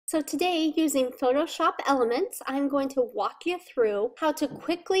So today, using Photoshop Elements, I'm going to walk you through how to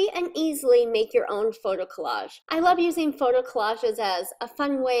quickly and easily make your own photo collage. I love using photo collages as a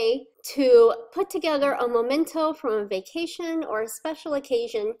fun way to put together a memento from a vacation or a special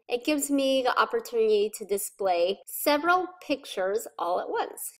occasion. It gives me the opportunity to display several pictures all at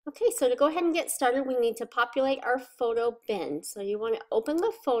once. Okay, so to go ahead and get started, we need to populate our photo bin. So you want to open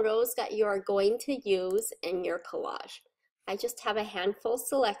the photos that you are going to use in your collage. I just have a handful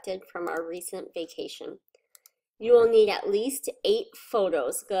selected from our recent vacation. You will need at least 8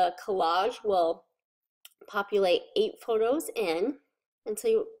 photos. The collage will populate 8 photos in. And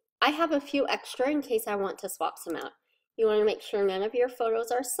so I have a few extra in case I want to swap some out. You want to make sure none of your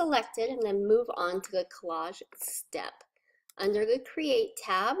photos are selected and then move on to the collage step. Under the Create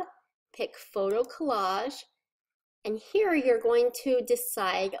tab, pick Photo Collage. And here you're going to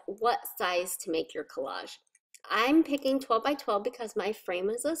decide what size to make your collage. I'm picking 12 by 12 because my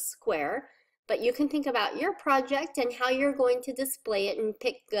frame is a square, but you can think about your project and how you're going to display it and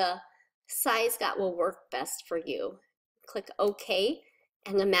pick the size that will work best for you. Click OK,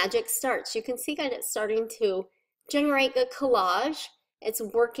 and the magic starts. You can see that it's starting to generate the collage. It's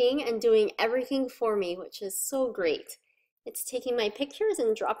working and doing everything for me, which is so great. It's taking my pictures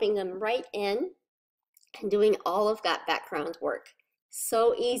and dropping them right in and doing all of that background work.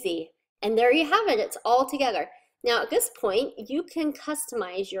 So easy. And there you have it, it's all together. Now at this point, you can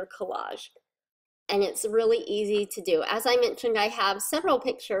customize your collage, and it's really easy to do. As I mentioned, I have several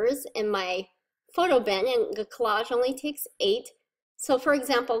pictures in my photo bin, and the collage only takes 8. So for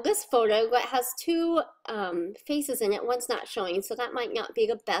example, this photo that has 2 faces in it, one's not showing, so that might not be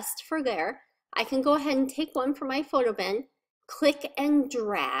the best for there. I can go ahead and take one from my photo bin, click and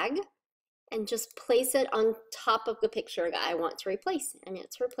drag, and just place it on top of the picture that I want to replace, and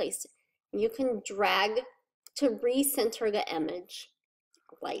it's replaced. You can drag to recenter the image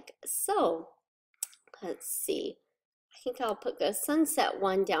like so. Let's see. I think I'll put the sunset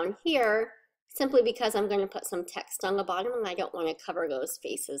one down here simply because I'm going to put some text on the bottom and I don't want to cover those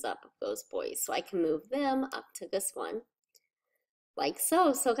faces up of those boys. So I can move them up to this one like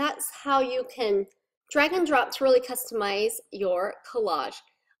so. So that's how you can drag and drop to really customize your collage.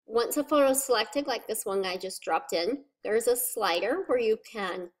 Once a photo is selected, like this one I just dropped in, there's a slider where you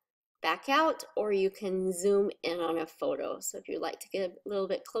can back out or you can zoom in on a photo. So if you'd like to get a little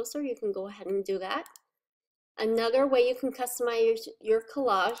bit closer, you can go ahead and do that. Another way you can customize your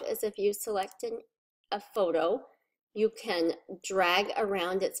collage is if you select a photo, you can drag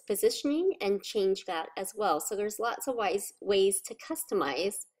around its positioning and change that as well. So there's lots of ways to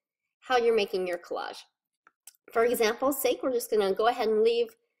customize how you're making your collage. For example's sake, we're just going to go ahead and leave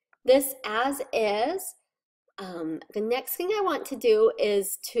this as is. The next thing I want to do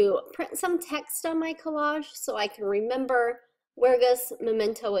is to print some text on my collage so I can remember where this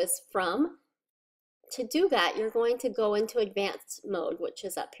memento is from. To do that, you're going to go into advanced mode, which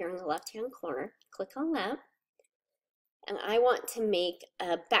is up here in the left-hand corner. Click on that. And I want to make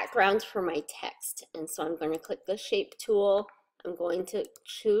a background for my text. And so I'm going to click the shape tool. I'm going to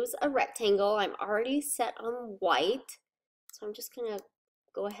choose a rectangle. I'm already set on white. So I'm just going to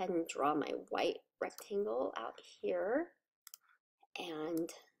go ahead and draw my white rectangle out here, and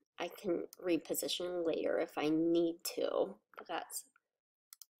I can reposition later if I need to, but that's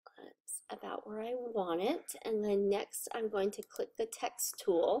about where I want it. And then next I'm going to click the text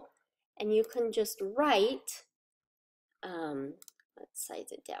tool, and you can just write, let's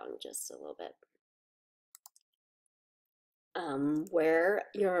size it down just a little bit, where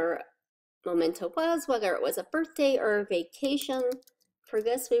your memento was, whether it was a birthday or a vacation. For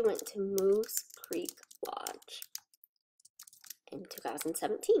this, we went to Moose Creek Lodge in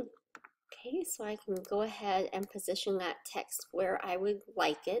 2017. Okay, so I can go ahead and position that text where I would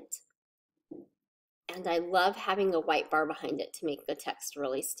like it. And I love having a white bar behind it to make the text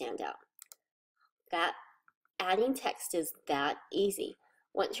really stand out. Adding text is that easy.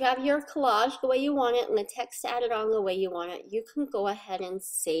 Once you have your collage the way you want it and the text added on the way you want it, you can go ahead and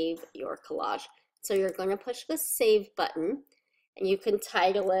save your collage. So you're going to push the Save button. And you can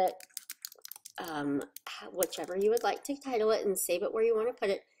title it whichever you would like to title it and save it where you want to put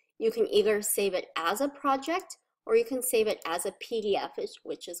it. You can either save it as a project or you can save it as a PDF,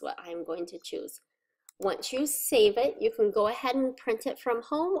 which is what I'm going to choose. Once you save it, you can go ahead and print it from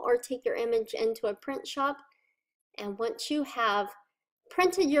home or take your image into a print shop. And once you have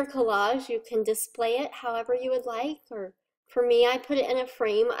printed your collage, you can display it however you would like. Or for me, I put it in a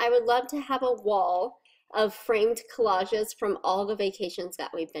frame. I would love to have a wall of framed collages from all the vacations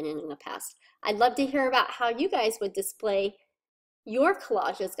that we've been in the past. I'd love to hear about how you guys would display your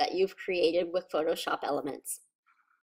collages that you've created with Photoshop Elements.